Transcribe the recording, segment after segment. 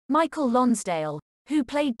Michael Lonsdale, who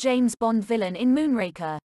played James Bond villain in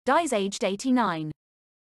Moonraker, dies aged 89.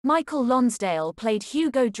 Michael Lonsdale played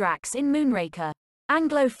Hugo Drax in Moonraker.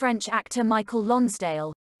 Anglo-French actor Michael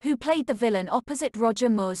Lonsdale, who played the villain opposite Roger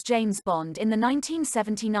Moore's James Bond in the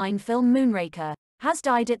 1979 film Moonraker, has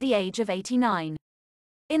died at the age of 89.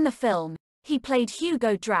 In the film, he played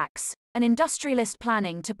Hugo Drax, an industrialist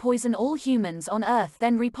planning to poison all humans on Earth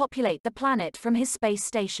then repopulate the planet from his space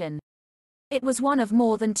station. It was one of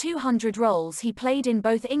more than 200 roles he played in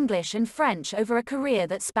both English and French over a career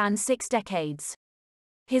that spanned 6 decades.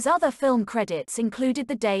 His other film credits included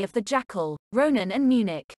The Day of the Jackal, Ronin and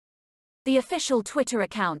Munich. The official Twitter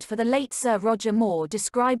account for the late Sir Roger Moore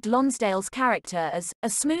described Lonsdale's character as a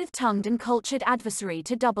smooth-tongued and cultured adversary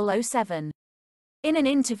to 007. In an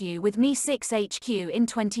interview with Me6HQ in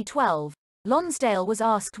 2012, Lonsdale was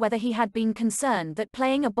asked whether he had been concerned that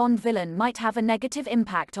playing a Bond villain might have a negative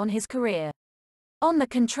impact on his career. On the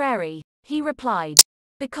contrary, he replied,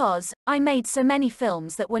 "Because I made so many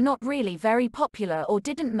films that were not really very popular or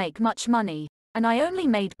didn't make much money, and I only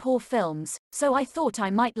made poor films, so I thought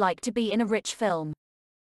I might like to be in a rich film."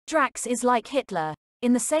 Drax is like Hitler.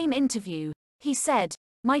 In the same interview, he said,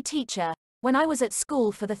 "My teacher, when I was at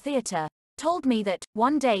school for the theater, told me that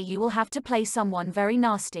one day you will have to play someone very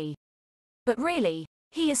nasty. But really,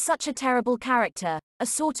 he is such a terrible character, a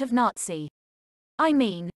sort of Nazi. I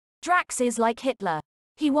mean, Drax is like Hitler.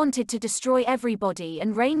 He wanted to destroy everybody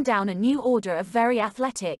and rain down a new order of very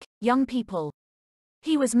athletic, young people.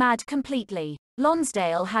 He was mad completely."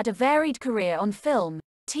 Lonsdale had a varied career on film,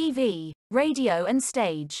 TV, radio and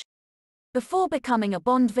stage. Before becoming a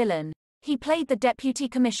Bond villain, he played the Deputy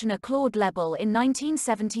Commissioner Claude Lebel in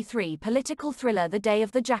 1973 political thriller The Day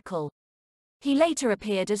of the Jackal. He later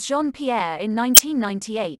appeared as Jean-Pierre in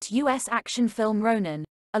 1998 U.S. action film Ronin,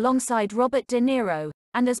 alongside Robert De Niro,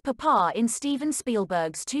 and as Papa in Steven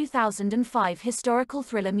Spielberg's 2005 historical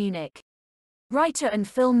thriller Munich. Writer and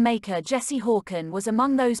filmmaker Jesse Hawken was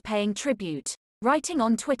among those paying tribute, writing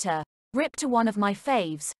on Twitter, "Rip to one of my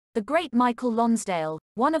faves, the great Michael Lonsdale,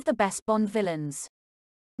 one of the best Bond villains."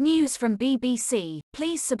 News from BBC.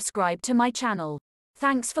 Please subscribe to my channel.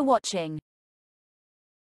 Thanks for watching.